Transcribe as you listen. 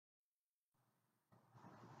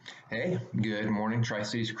Hey, good morning,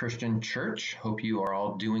 Tri-Cities Christian Church. Hope you are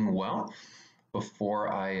all doing well. Before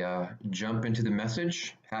I jump into the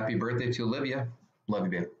message, happy birthday to Olivia. Love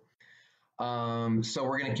you, babe. So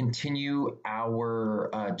we're going to continue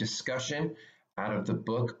our discussion out of the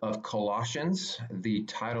book of Colossians. The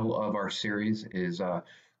title of our series is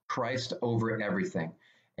Christ Over Everything.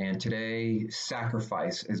 And today,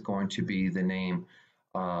 sacrifice is going to be the name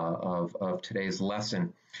of today's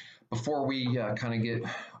lesson. Before we kind of get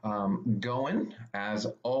going, as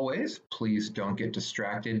always, please don't get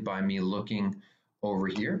distracted by me looking over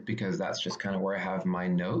here because that's just kind of where I have my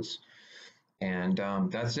notes. And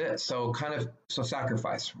that's it. So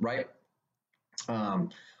sacrifice, right?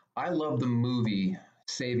 I love the movie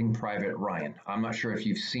Saving Private Ryan. I'm not sure if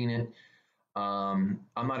you've seen it. I'm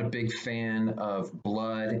not a big fan of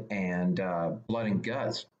blood and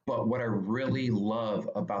guts, but what I really love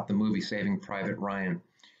about the movie Saving Private Ryan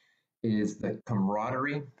is the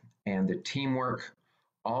camaraderie and the teamwork,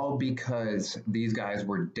 all because these guys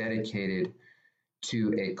were dedicated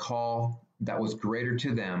to a call that was greater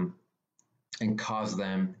to them and caused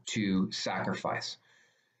them to sacrifice.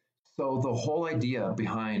 So the whole idea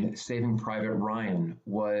behind Saving Private Ryan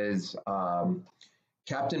was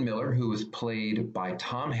Captain Miller, who was played by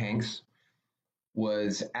Tom Hanks,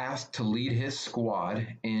 was asked to lead his squad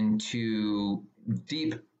into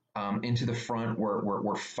deep into the front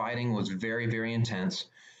where fighting was very, very intense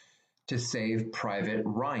to save Private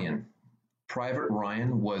Ryan. Private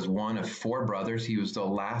Ryan was one of four brothers. He was the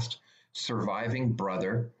last surviving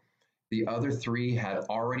brother. The other three had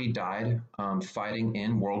already died fighting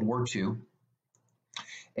in World War II.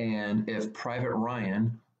 And if Private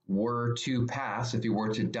Ryan were to pass, if he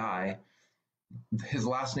were to die, his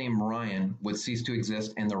last name Ryan would cease to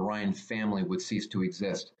exist and the Ryan family would cease to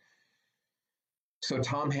exist. So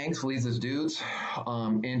Tom Hanks leads his dudes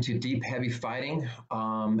into deep, heavy fighting,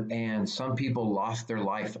 and some people lost their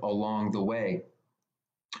life along the way.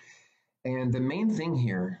 And the main thing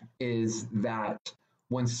here is that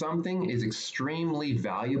when something is extremely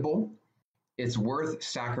valuable, it's worth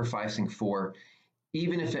sacrificing for,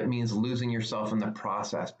 even if it means losing yourself in the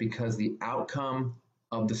process, because the outcome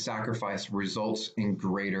of the sacrifice results in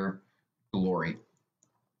greater glory.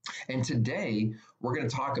 And today we're going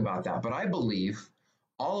to talk about that. But I believe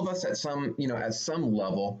all of us at some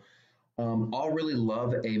level, all really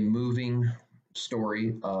love a moving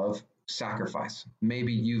story of sacrifice.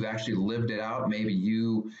 Maybe you've actually lived it out. Maybe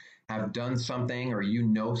you have done something, or you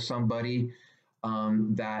know somebody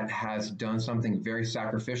that has done something very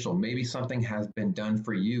sacrificial. Maybe something has been done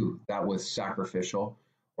for you that was sacrificial,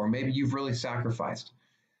 or maybe you've really sacrificed.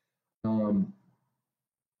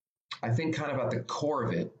 I think kind of at the core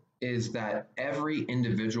of it is that every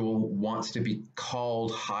individual wants to be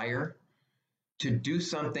called higher, to do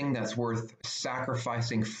something that's worth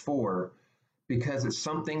sacrificing for, because it's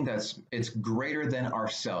something it's greater than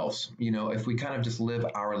ourselves. You know, if we kind of just live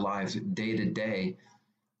our lives day to day,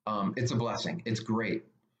 it's a blessing. It's great.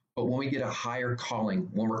 But when we get a higher calling,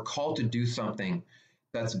 when we're called to do something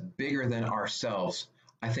that's bigger than ourselves,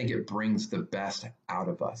 I think it brings the best out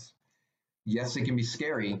of us. Yes, it can be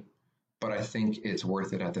scary, but I think it's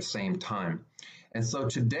worth it at the same time. And so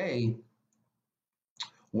today,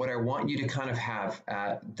 what I want you to kind of have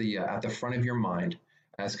at the front of your mind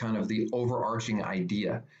as kind of the overarching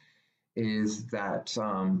idea is that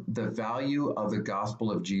the value of the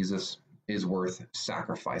gospel of Jesus is worth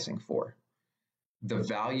sacrificing for. The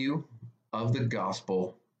value of the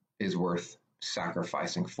gospel is worth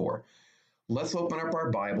sacrificing for. Let's open up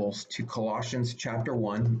our Bibles to Colossians chapter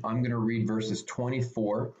 1. I'm going to read verses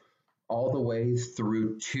 24 all the way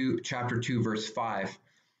through chapter 2, verse 5,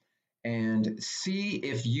 and see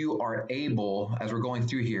if you are able, as we're going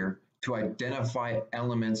through here, to identify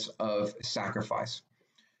elements of sacrifice.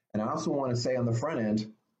 And I also want to say on the front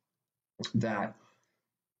end that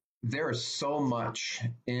there is so much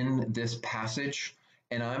in this passage,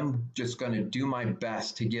 and I'm just going to do my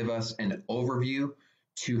best to give us an overview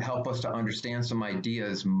to help us to understand some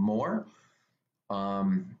ideas more.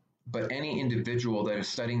 But any individual that is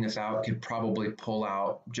studying this out could probably pull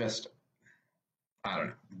out just, I don't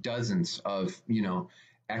know, dozens of,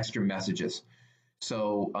 extra messages.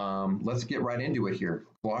 So let's get right into it here.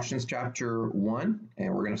 Colossians chapter 1,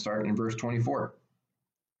 and we're going to start in verse 24.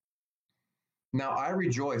 Now I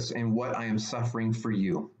rejoice in what I am suffering for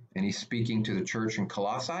you. And he's speaking to the church in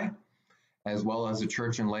Colossae, as well as the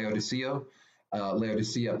church in Laodicea,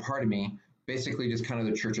 basically just kind of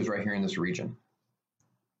the churches right here in this region.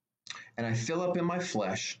 And I fill up in my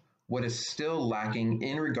flesh what is still lacking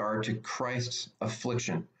in regard to Christ's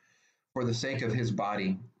affliction for the sake of his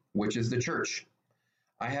body, which is the church.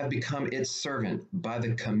 I have become its servant by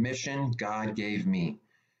the commission God gave me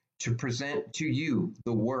to present to you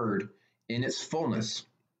the word in its fullness,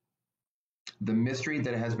 the mystery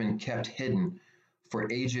that has been kept hidden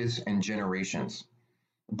for ages and generations,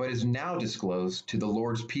 but is now disclosed to the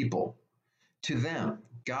Lord's people. To them,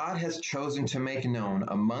 God has chosen to make known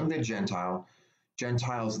among the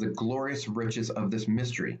Gentiles the glorious riches of this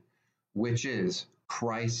mystery, which is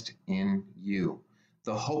Christ in you,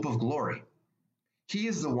 the hope of glory. He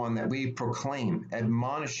is the one that we proclaim,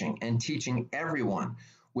 admonishing and teaching everyone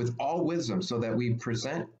with all wisdom, so that we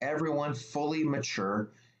present everyone fully mature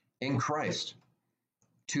in Christ.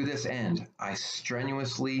 To this end, I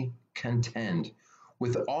strenuously contend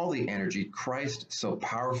with all the energy Christ so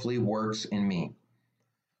powerfully works in me.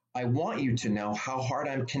 I want you to know how hard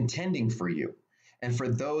I'm contending for you, and for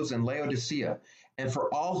those in Laodicea, and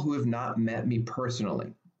for all who have not met me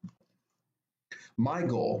personally. My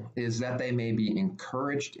goal is that they may be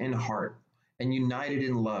encouraged in heart and united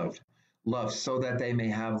in love, so that they may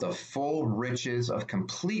have the full riches of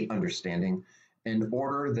complete understanding, in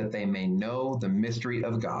order that they may know the mystery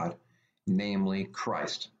of God, namely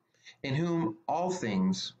Christ, in whom all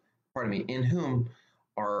things, in whom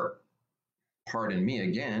are,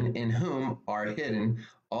 in whom are hidden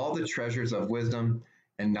all the treasures of wisdom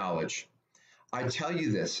and knowledge. I tell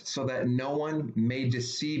you this so that no one may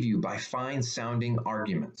deceive you by fine-sounding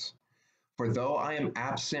arguments. For though I am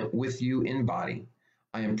absent with you in body,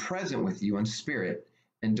 I am present with you in spirit,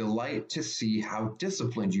 and delight to see how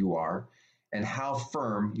disciplined you are and how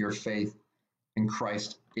firm your faith in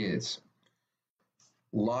Christ is.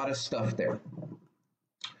 A lot of stuff there.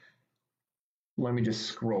 Let me just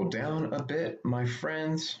scroll down a bit, my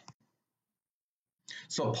friends.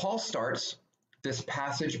 So Paul starts this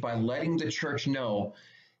passage by letting the church know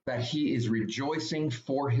that he is rejoicing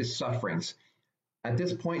for his sufferings. At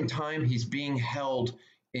this point in time, he's being held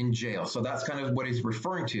in jail. So that's kind of what he's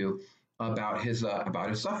referring to about his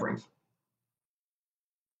sufferings.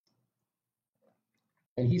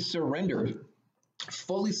 And he surrendered,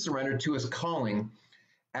 fully surrendered to his calling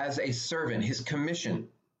as a servant, his commission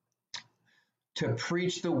to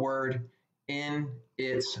preach the word in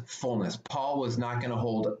its fullness. Paul was not going to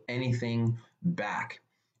hold anything back.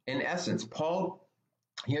 In essence, Paul,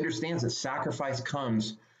 he understands that sacrifice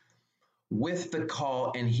comes with the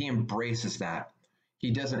call, and he embraces that.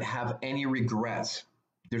 He doesn't have any regrets.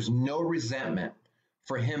 There's no resentment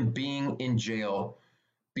for him being in jail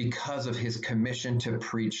because of his commission to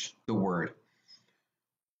preach the word.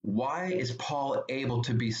 Why is Paul able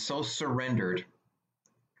to be so surrendered,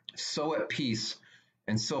 so at peace,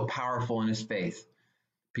 and so powerful in his faith?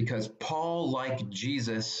 Because Paul, like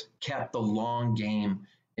Jesus, kept the long game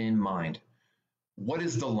in mind. What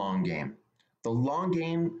is the long game? The long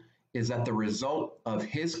game is that the result of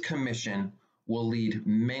his commission will lead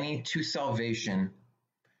many to salvation,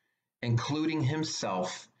 including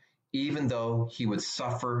himself, even though he would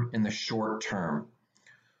suffer in the short term.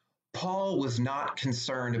 Paul was not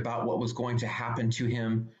concerned about what was going to happen to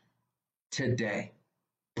him today.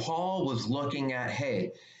 Paul was looking at,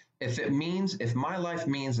 hey, if my life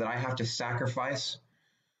means that I have to sacrifice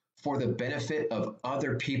for the benefit of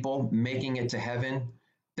other people making it to heaven,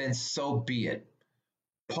 then so be it.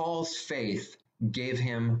 Paul's faith gave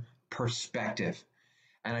him perspective.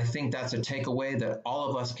 And I think that's a takeaway that all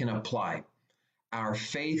of us can apply. Our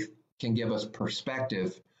faith can give us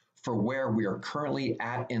perspective for where we are currently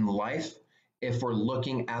at in life if we're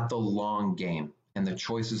looking at the long game, and the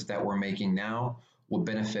choices that we're making now will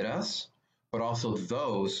benefit us, but also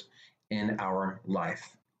those in our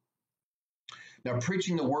life. Now,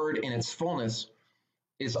 preaching the word in its fullness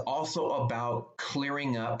is also about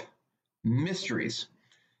clearing up mysteries.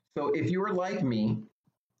 So if you were like me,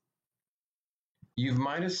 you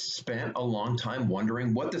might have spent a long time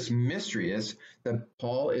wondering what this mystery is that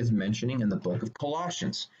Paul is mentioning in the book of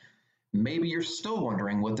Colossians. Maybe you're still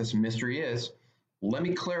wondering what this mystery is. Let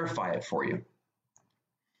me clarify it for you.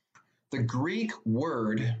 The Greek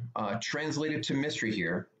word translated to mystery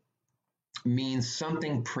here means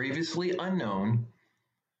something previously unknown,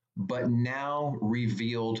 but now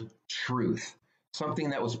revealed truth. Something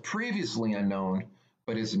that was previously unknown,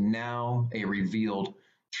 but is now a revealed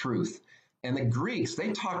truth. And the Greeks,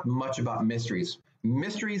 they talked much about mysteries.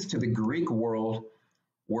 Mysteries to the Greek world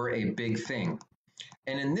were a big thing.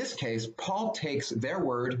 And in this case, Paul takes their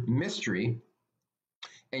word, mystery,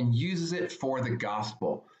 and uses it for the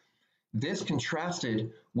gospel. This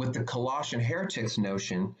contrasted with the Colossian heretics'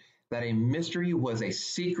 notion that a mystery was a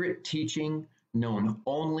secret teaching known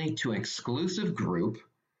only to an exclusive group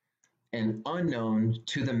and unknown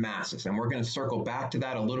to the masses. And we're going to circle back to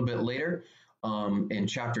that a little bit later in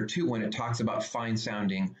chapter 2 when it talks about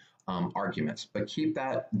fine-sounding arguments. But keep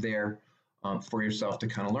that there for yourself to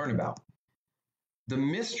kind of learn about. The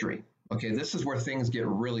mystery, okay, this is where things get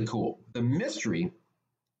really cool. The mystery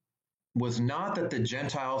was not that the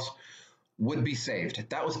Gentiles would be saved.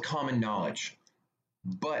 That was common knowledge.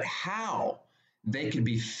 But how they could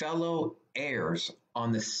be fellow heirs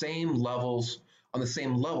on the same level,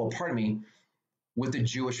 with the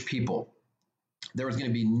Jewish people. There was going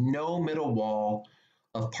to be no middle wall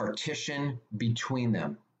of partition between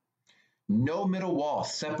them. No middle wall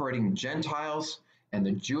separating Gentiles and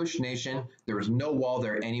the Jewish nation. There was no wall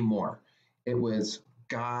there anymore. It was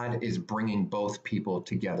God is bringing both people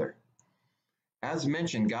together. As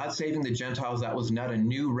mentioned, God saving the Gentiles, that was not a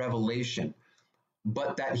new revelation,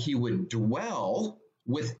 but that he would dwell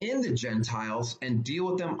within the Gentiles and deal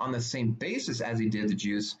with them on the same basis as he did the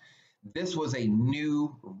Jews. This was a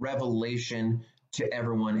new revelation to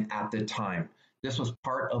everyone at the time. This was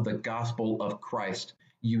part of the gospel of Christ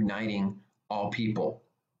uniting all people.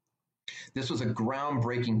 This was a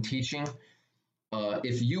groundbreaking teaching.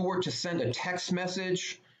 If you were to send a text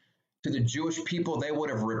message to the Jewish people, they would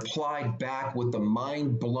have replied back with the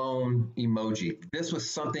mind-blown emoji. This was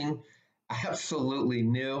something absolutely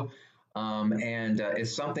new, and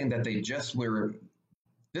it's something that they just were.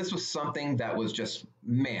 This was something that was just,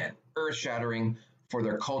 man, earth-shattering for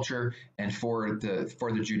their culture and for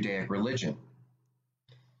the Judaic religion.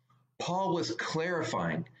 Paul was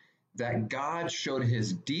clarifying that God showed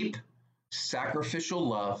his deep sacrificial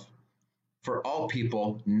love for all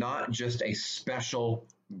people, not just a special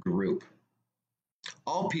group.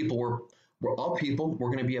 All people were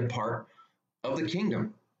going to be a part of the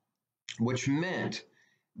kingdom, which meant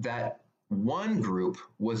that one group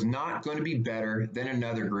was not going to be better than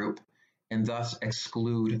another group and thus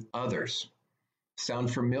exclude others.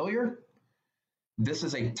 Sound familiar? This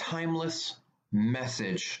is a timeless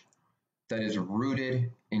message that is rooted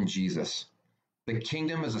in Jesus. The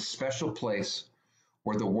kingdom is a special place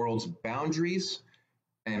where the world's boundaries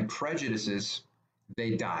and prejudices,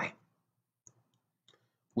 they die.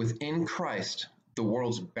 Within Christ, the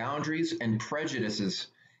world's boundaries and prejudices,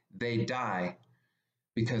 they die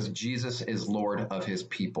because Jesus is Lord of his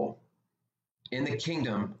people. In the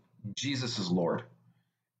kingdom, Jesus is Lord.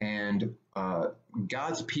 And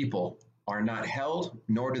God's people are not held,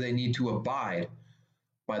 nor do they need to abide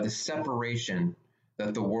by the separation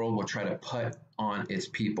that the world will try to put on its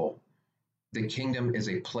people. The kingdom is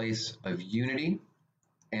a place of unity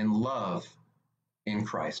and love in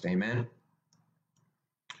Christ. Amen.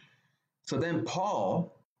 So then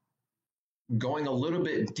Paul, going a little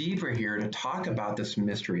bit deeper here to talk about this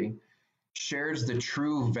mystery, shares the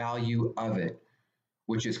true value of it,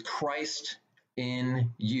 which is Christ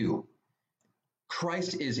in you.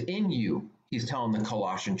 Christ is in you, he's telling the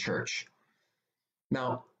Colossian church.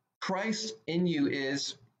 Now, Christ in you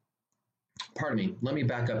is, let me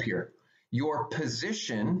back up here. Your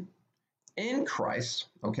position in Christ,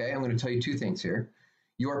 okay, I'm going to tell you two things here.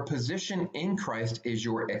 Your position in Christ is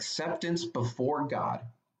your acceptance before God,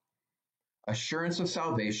 assurance of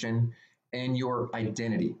salvation, and your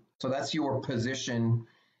identity. So that's your position.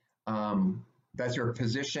 That's your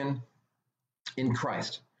position in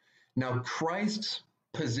Christ. Now, Christ's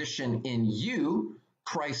position in you,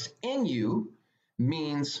 Christ in you,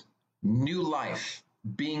 means new life,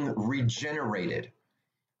 being regenerated,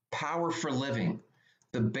 power for living,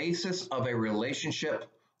 the basis of a relationship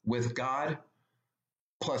with God,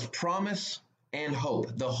 plus promise and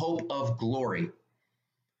hope, the hope of glory.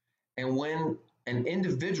 And when an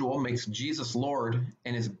individual makes Jesus Lord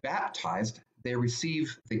and is baptized, they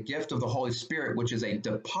receive the gift of the Holy Spirit, which is a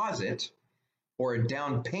deposit or a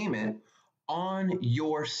down payment on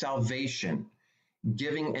your salvation,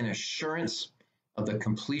 giving an assurance of the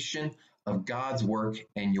completion of God's work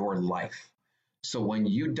in your life. So when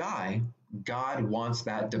you die, God wants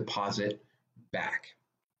that deposit back.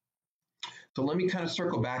 So let me kind of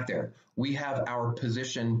circle back there. We have our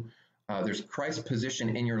position, there's Christ's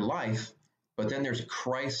position in your life, but then there's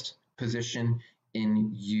Christ's position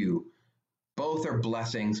in you. Both are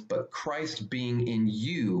blessings, but Christ being in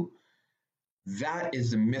you, that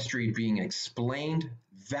is the mystery being explained.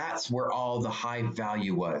 That's where all the high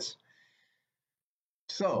value was.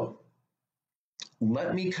 So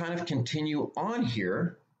let me kind of continue on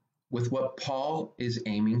here with what Paul is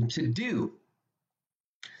aiming to do.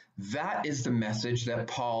 That is the message that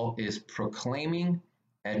Paul is proclaiming,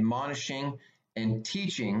 admonishing, and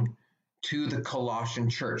teaching to the Colossian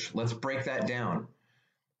church. Let's break that down.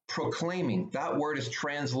 Proclaiming, that word is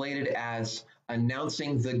translated as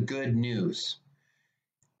announcing the good news.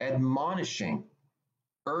 Admonishing,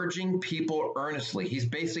 urging people earnestly. He's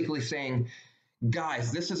basically saying,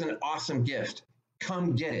 Guys, this is an awesome gift.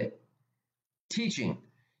 Come get it. Teaching,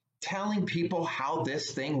 telling people how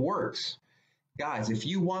this thing works. Guys, if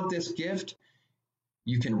you want this gift,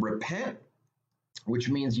 you can repent, which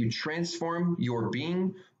means you transform your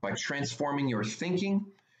being by transforming your thinking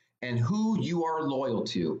and who you are loyal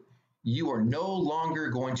to. You are no longer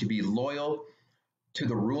going to be loyal to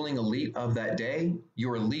the ruling elite of that day.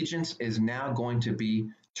 Your allegiance is now going to be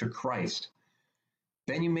to Christ.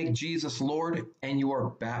 Then you make Jesus Lord and you are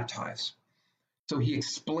baptized. So he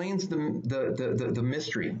explains the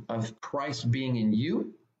mystery of Christ being in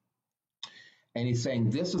you. And he's saying,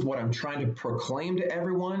 this is what I'm trying to proclaim to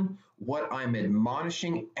everyone, what I'm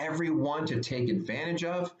admonishing everyone to take advantage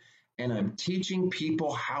of. And I'm teaching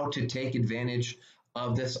people how to take advantage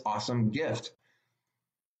of this awesome gift.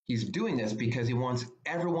 He's doing this because he wants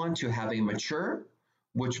everyone to have a mature,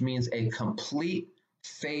 which means a complete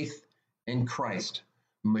faith in Christ.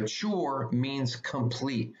 Mature means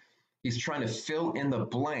complete. He's trying to fill in the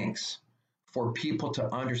blanks for people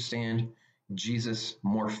to understand Jesus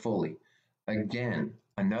more fully. Again,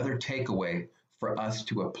 another takeaway for us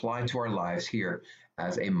to apply to our lives here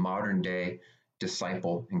as a modern day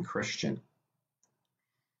disciple and Christian.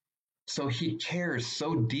 So he cares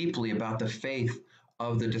so deeply about the faith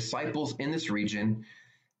of the disciples in this region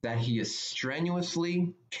that he is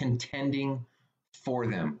strenuously contending for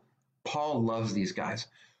them. Paul loves these guys.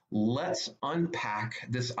 Let's unpack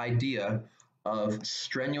this idea of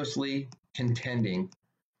strenuously contending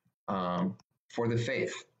for the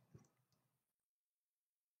faith.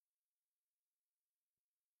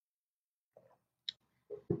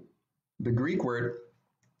 The Greek word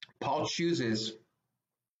Paul chooses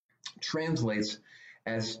translates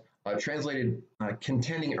as translated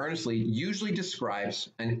contending earnestly, usually describes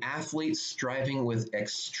an athlete striving with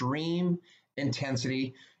extreme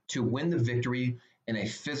intensity to win the victory in a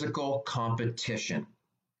physical competition.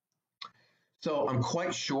 So I'm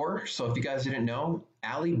quite sure, so if you guys didn't know,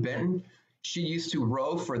 Allie Benton, she used to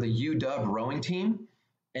row for the UW rowing team.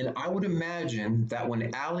 And I would imagine that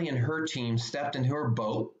when Allie and her team stepped into her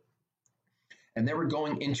boat and they were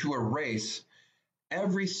going into a race,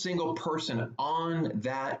 every single person on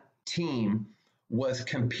that team was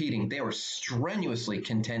competing. They were strenuously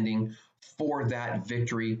contending for that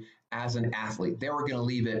victory as an athlete. They were going to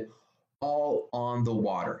leave it all on the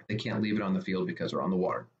water. They can't leave it on the field because they're on the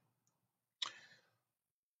water.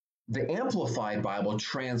 The Amplified Bible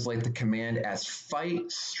translates the command as fight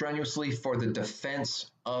strenuously for the defense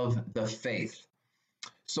of the faith.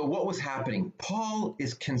 So what was happening? Paul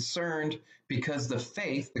is concerned because the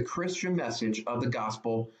faith, the Christian message of the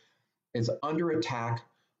gospel, is under attack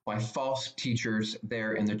by false teachers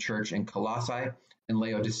there in the church in Colossae and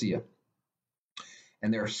Laodicea.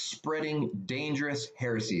 And they're spreading dangerous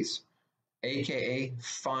heresies, aka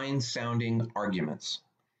fine-sounding arguments.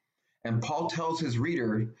 And Paul tells his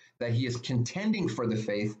reader that he is contending for the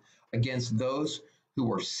faith against those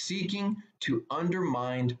who are seeking to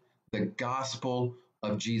undermine the gospel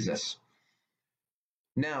of Jesus.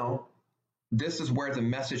 Now, this is where the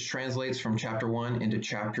message translates from chapter 1 into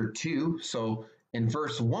chapter 2. So in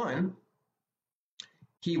verse 1,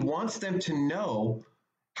 he wants them to know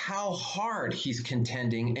how hard he's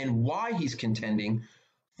contending and why he's contending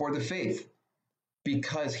for the faith,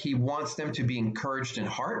 because he wants them to be encouraged in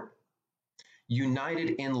heart, united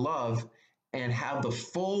in love, and have the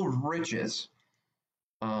full riches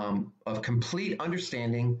of complete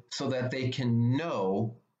understanding so that they can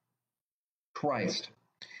know Christ.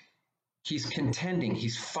 He's contending,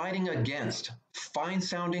 he's fighting against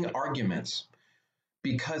fine-sounding arguments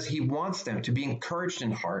because he wants them to be encouraged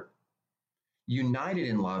in heart, united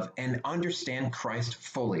in love, and understand Christ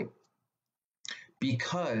fully.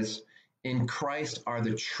 Because in Christ are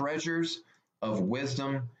the treasures of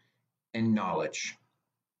wisdom and knowledge.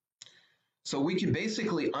 So we can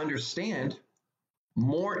basically understand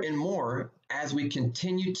more and more as we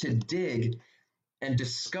continue to dig and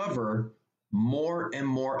discover more and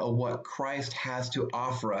more of what Christ has to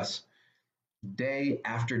offer us day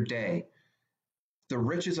after day. The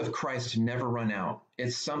riches of Christ never run out.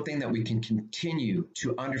 It's something that we can continue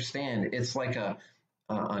to understand. It's like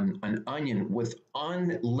an onion with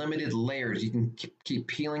unlimited layers. You can keep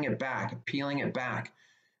peeling it back,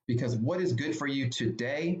 because what is good for you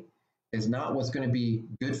today is not what's going to be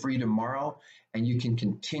good for you tomorrow. And you can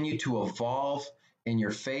continue to evolve in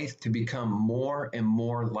your faith to become more and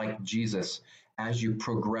more like Jesus as you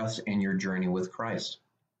progress in your journey with Christ.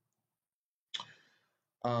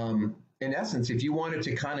 In essence, if you wanted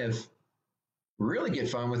to kind of really get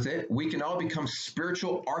fun with it, we can all become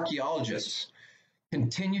spiritual archaeologists.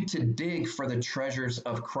 Continue to dig for the treasures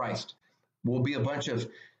of Christ. We'll be a bunch of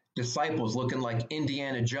disciples looking like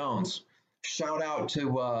Indiana Jones. Shout out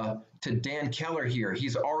to Dan Keller here.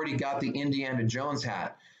 He's already got the Indiana Jones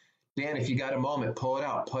hat. Dan, if you got a moment, pull it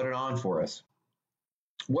out, put it on for us.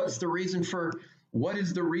 What is the reason for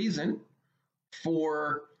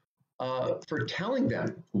telling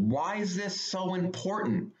them? Why is this so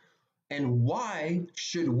important? And why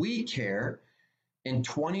should we care in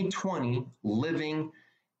 2020 living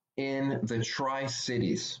in the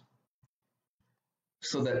Tri-Cities?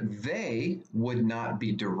 So that they would not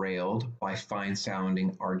be derailed by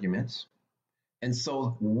fine-sounding arguments. And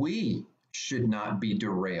so we should not be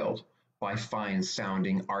derailed by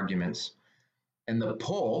fine-sounding arguments and the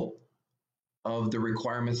pull of the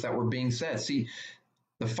requirements that were being said. See,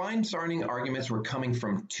 the fine-sounding arguments were coming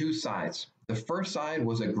from two sides. The first side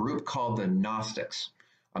was a group called the Gnostics.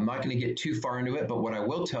 I'm not going to get too far into it, but what I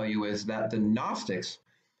will tell you is that the Gnostics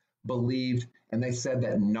believed, and they said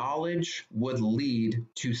that knowledge would lead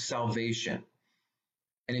to salvation.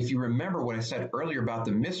 And if you remember what I said earlier about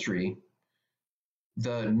the mystery,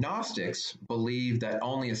 the Gnostics believed that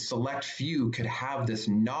only a select few could have this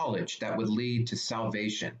knowledge that would lead to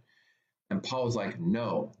salvation. And Paul was like,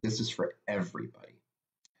 no, this is for everybody.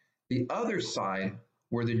 The other side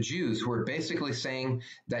were the Jews, who were basically saying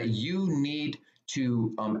that you need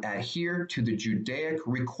to adhere to the Judaic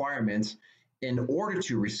requirements in order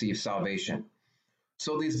to receive salvation.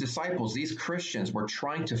 So these disciples, these Christians, were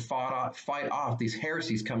trying to fight off these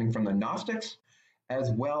heresies coming from the Gnostics, as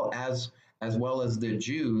well as the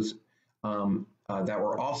Jews that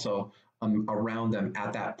were also around them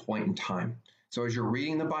at that point in time. So as you're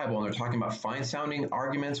reading the Bible and they're talking about fine-sounding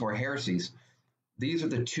arguments or heresies, these are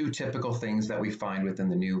the two typical things that we find within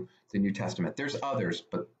the New Testament. There's others,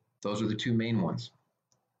 but those are the two main ones.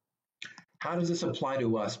 How does this apply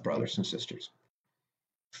to us, brothers and sisters?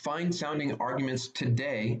 Fine-sounding arguments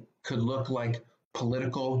today could look like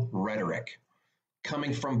political rhetoric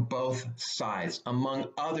coming from both sides, among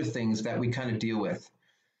other things that we kind of deal with.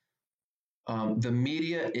 The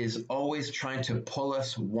media is always trying to pull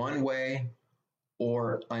us one way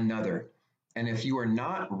or another. And if you are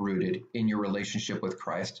not rooted in your relationship with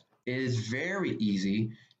Christ, it is very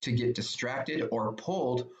easy to get distracted or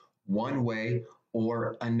pulled one way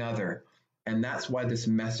or another. And that's why this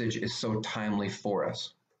message is so timely for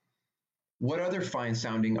us. What other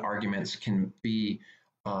fine-sounding arguments can be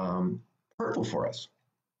hurtful for us?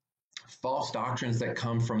 False doctrines that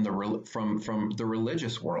come from the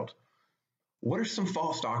religious world. What are some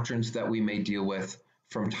false doctrines that we may deal with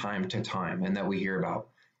from time to time and that we hear about?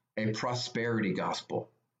 A prosperity gospel,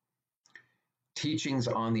 teachings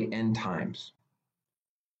on the end times,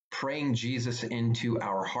 praying Jesus into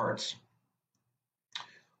our hearts.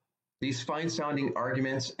 These fine-sounding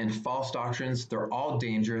arguments and false doctrines, they're all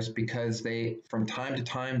dangerous because from time to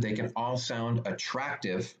time, they can all sound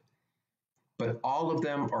attractive, but all of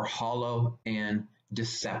them are hollow and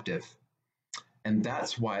deceptive. And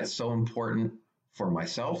that's why it's so important for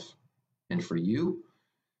myself and for you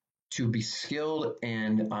to be skilled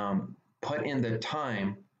and put in the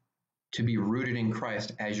time to be rooted in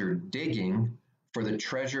Christ as you're digging for the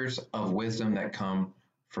treasures of wisdom that come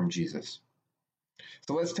from Jesus.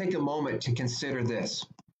 So let's take a moment to consider this.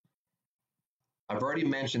 I've already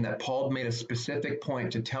mentioned that Paul made a specific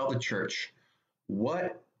point to tell the church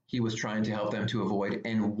what he was trying to help them to avoid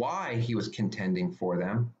and why he was contending for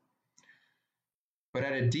them. But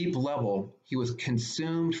at a deep level, he was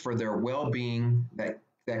consumed for their well-being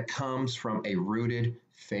that comes from a rooted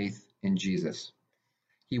faith in Jesus.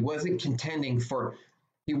 He was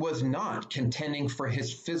not contending for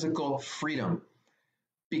his physical freedom,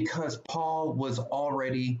 because Paul was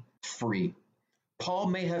already free. Paul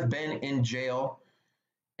may have been in jail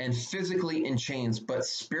and physically in chains, but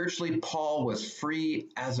spiritually Paul was free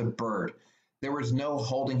as a bird. There was no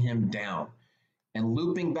holding him down. And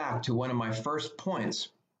looping back to one of my first points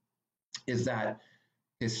is that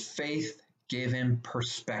his faith gave him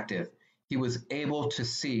perspective. He was able to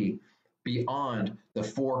see beyond the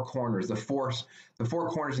four corners, the four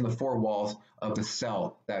corners and the four walls of the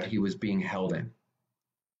cell that he was being held in.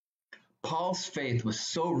 Paul's faith was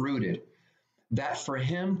so rooted that for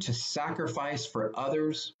him to sacrifice for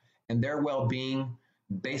others and their well-being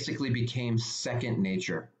basically became second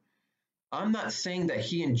nature. I'm not saying that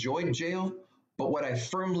he enjoyed jail, but what I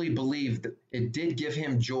firmly believe that it did give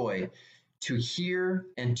him joy to hear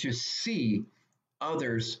and to see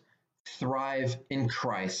others thrive in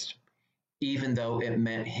Christ, even though it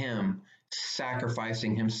meant him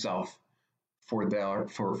sacrificing himself for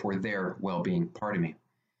their well-being. Pardon me.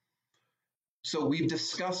 So we've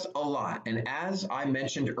discussed a lot, and as I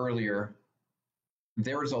mentioned earlier,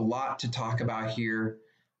 there's a lot to talk about here.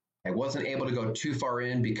 I wasn't able to go too far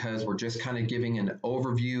in because we're just kind of giving an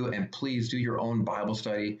overview, and please do your own Bible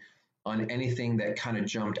study on anything that kind of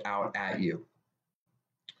jumped out at you.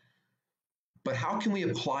 But how can we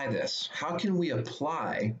apply this? How can we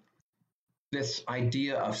apply this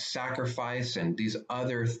idea of sacrifice and these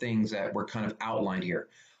other things that were kind of outlined here?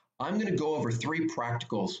 I'm going to go over 3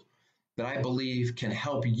 practicals that I believe can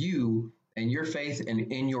help you and your faith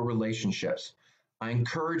and in your relationships. I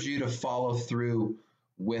encourage you to follow through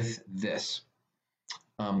with this.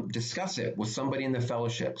 Discuss it with somebody in the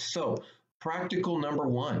fellowship. So, practical number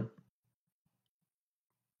 1,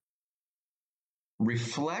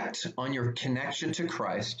 reflect on your connection to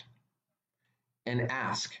Christ and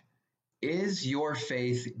ask, is your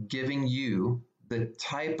faith giving you the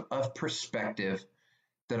type of perspective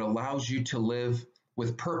that allows you to live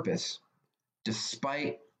with purpose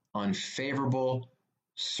despite unfavorable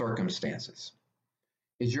circumstances?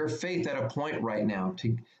 Is your faith at a point right now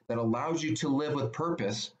that allows you to live with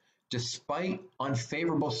purpose despite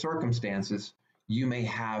unfavorable circumstances you may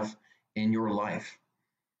have in your life?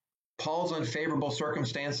 Paul's unfavorable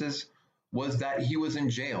circumstances was that he was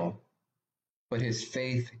in jail, but his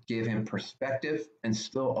faith gave him perspective and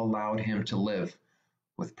still allowed him to live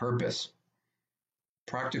with purpose.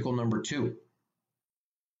 Practical number 2,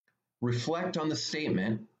 reflect on the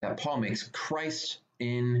statement that Paul makes, Christ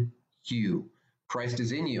in you. Christ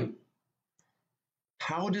is in you.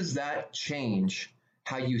 How does that change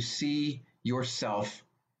how you see yourself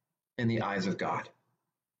in the eyes of God?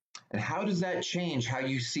 And how does that change how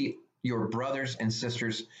you see your brothers and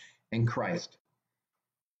sisters in Christ?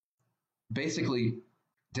 Basically,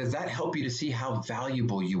 does that help you to see how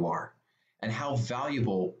valuable you are and how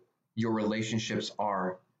valuable your relationships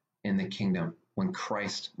are in the kingdom when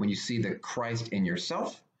you see the Christ in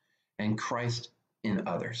yourself and Christ in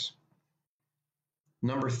others?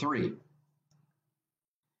 Number 3,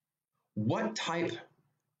 what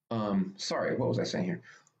was I saying here?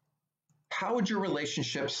 How would your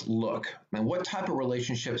relationships look? And what type of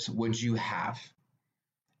relationships would you have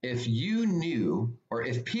if you knew, or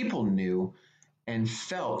if people knew and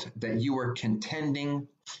felt that you were contending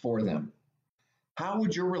for them? How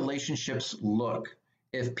would your relationships look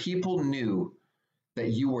if people knew that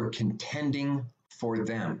you were contending for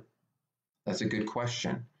them? That's a good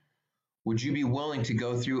question. Would you be willing to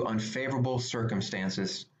go through unfavorable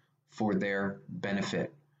circumstances for their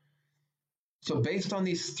benefit? So based on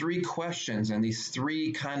these 3 questions and these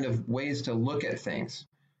 3 kind of ways to look at things,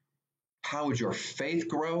 how would your faith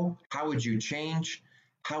grow? How would you change?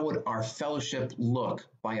 How would our fellowship look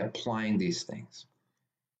by applying these things?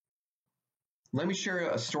 Let me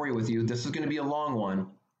share a story with you. This is going to be a long one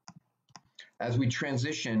as we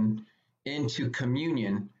transition into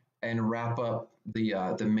communion and wrap up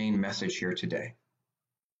the main message here today.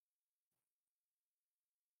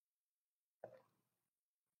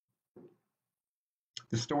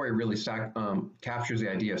 The story really captures the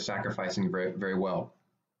idea of sacrificing very, very well.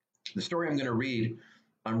 The story I'm going to read,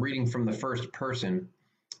 I'm reading from the first person,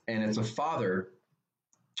 and it's a father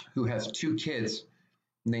who has 2 kids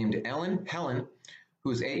named Helen, who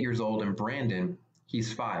is 8 years old, and Brandon,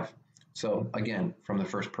 he's 5. So again, from the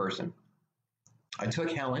first person. I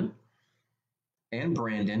took Helen and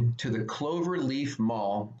Brandon to the Cloverleaf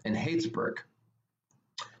Mall in Hatesburg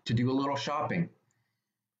to do a little shopping.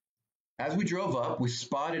 As we drove up, we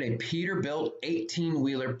spotted a Peterbilt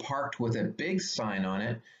 18-wheeler parked with a big sign on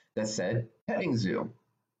it that said petting zoo.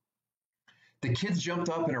 The kids jumped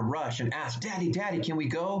up in a rush and asked, Daddy, can we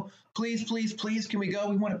go? Please, please, please, can we go?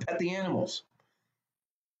 We want to pet the animals.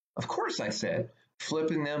 Of course, I said,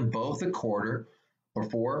 flipping them both a quarter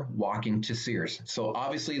before walking to Sears. So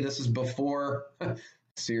obviously this is before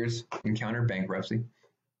Sears encountered bankruptcy.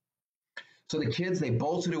 So the kids, they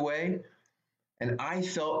bolted away, and I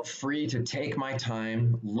felt free to take my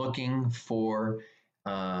time looking for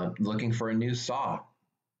a new saw.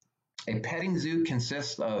 A petting zoo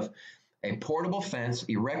consists of a portable fence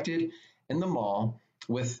erected in the mall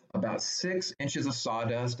with about 6 inches of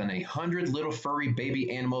sawdust and 100 little furry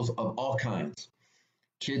baby animals of all kinds.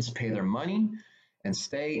 Kids pay their money and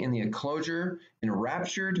stay in the enclosure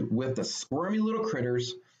enraptured with the squirmy little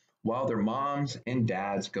critters while their moms and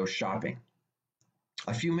dads go shopping.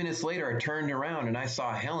 A few minutes later, I turned around and I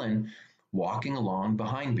saw Helen walking along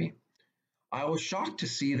behind me. I was shocked to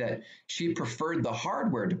see that she preferred the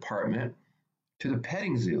hardware department to the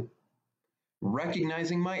petting zoo.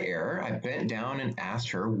 Recognizing my error, I bent down and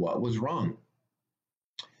asked her what was wrong.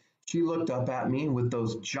 She looked up at me with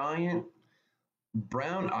those giant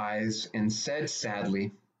brown eyes and said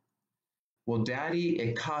sadly, Well, Daddy,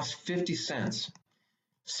 it cost 50 cents,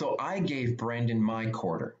 so I gave Brandon my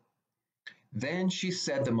quarter. Then she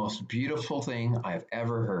said the most beautiful thing I've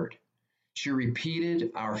ever heard. She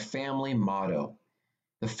repeated our family motto.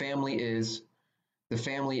 The family is the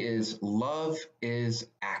family is love is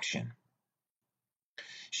action.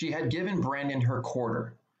 She had given Brandon her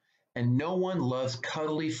quarter, and no one loves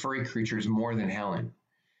cuddly furry creatures more than Helen.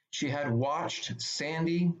 She had watched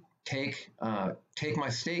Sandy take my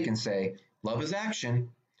steak and say, "Love is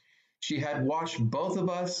action." She had watched both of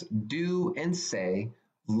us do and say,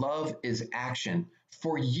 "Love is action,"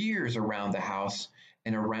 for years around the house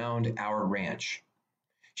and around our ranch.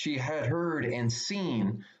 She had heard and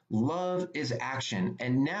seen love is action,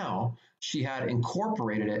 and now she had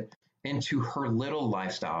incorporated it into her little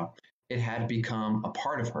lifestyle. It had become a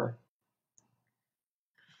part of her.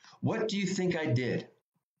 What do you think I did?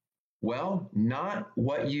 Well, not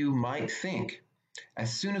what you might think.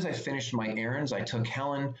 As soon as I finished my errands, I took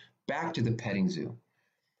Helen back to the petting zoo.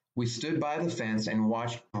 We stood by the fence and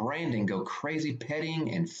watched Brandon go crazy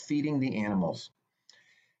petting and feeding the animals.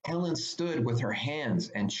 Helen stood with her hands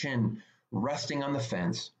and chin resting on the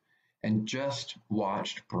fence and just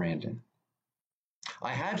watched Brandon.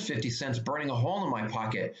 I had 50 cents burning a hole in my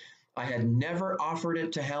pocket. I had never offered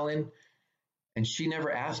it to Helen, and she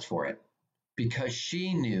never asked for it because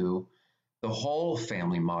she knew the whole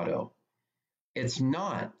family motto. It's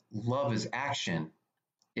not love is action.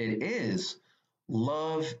 It is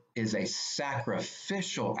love is a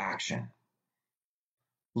sacrificial action.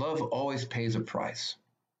 Love always pays a price.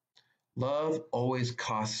 Love always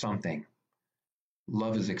costs something.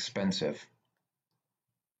 Love is expensive.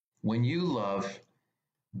 When you love,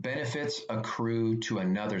 benefits accrue to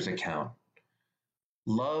another's account.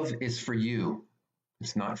 Love is for you.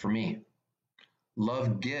 It's not for me.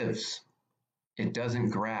 Love gives. It doesn't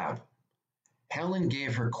grab. Helen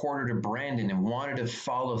gave her quarter to Brandon and wanted to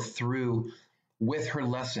follow through with her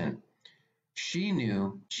lesson. She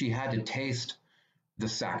knew she had to taste the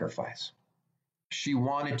sacrifice. She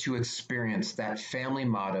wanted to experience that family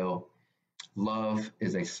motto, love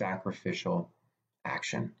is a sacrificial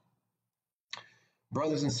action.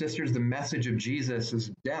 Brothers and sisters, the message of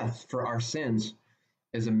Jesus' death for our sins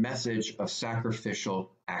is a message of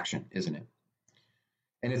sacrificial action, isn't it?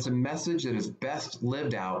 And it's a message that is best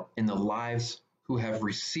lived out in the lives who have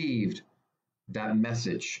received that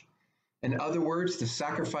message. In other words, the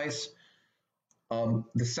sacrifice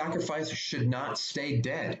should not stay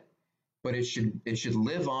dead, but it should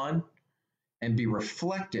live on and be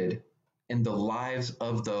reflected in the lives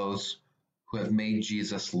of those who have made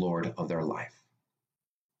Jesus Lord of their life.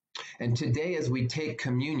 And today, as we take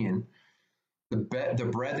communion, the bread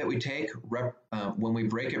that we take, when we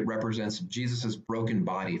break it, represents Jesus' broken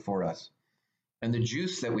body for us. And the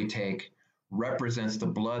juice that we take represents the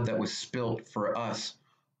blood that was spilt for us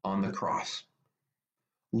on the cross.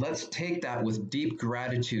 Let's take that with deep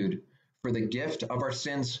gratitude for the gift of our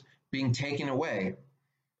sins being taken away,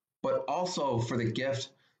 but also for the gift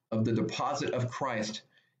of the deposit of Christ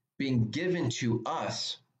being given to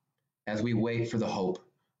us as we wait for the hope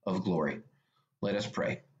of glory. Let us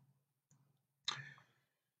pray.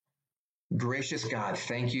 Gracious God,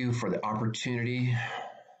 thank you for the opportunity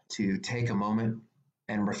to take a moment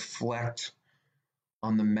and reflect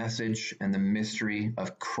on the message and the mystery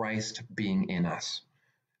of Christ being in us.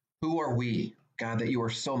 Who are we, God, that you are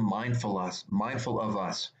so mindful of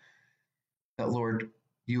us, that, Lord,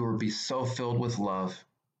 you will be so filled with love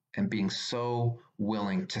and being so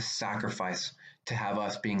willing to sacrifice to have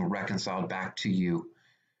us being reconciled back to you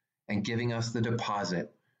and giving us the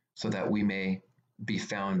deposit so that we may be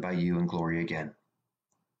found by you in glory again.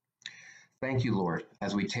 Thank you, Lord,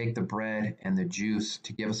 as we take the bread and the juice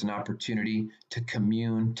to give us an opportunity to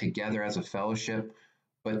commune together as a fellowship,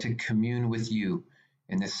 but to commune with you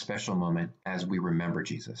in this special moment as we remember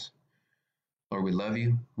Jesus. Lord, we love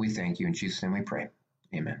you. We thank you. In Jesus' name we pray.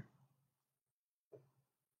 Amen.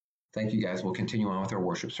 Thank you, guys. We'll continue on with our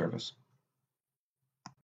worship service.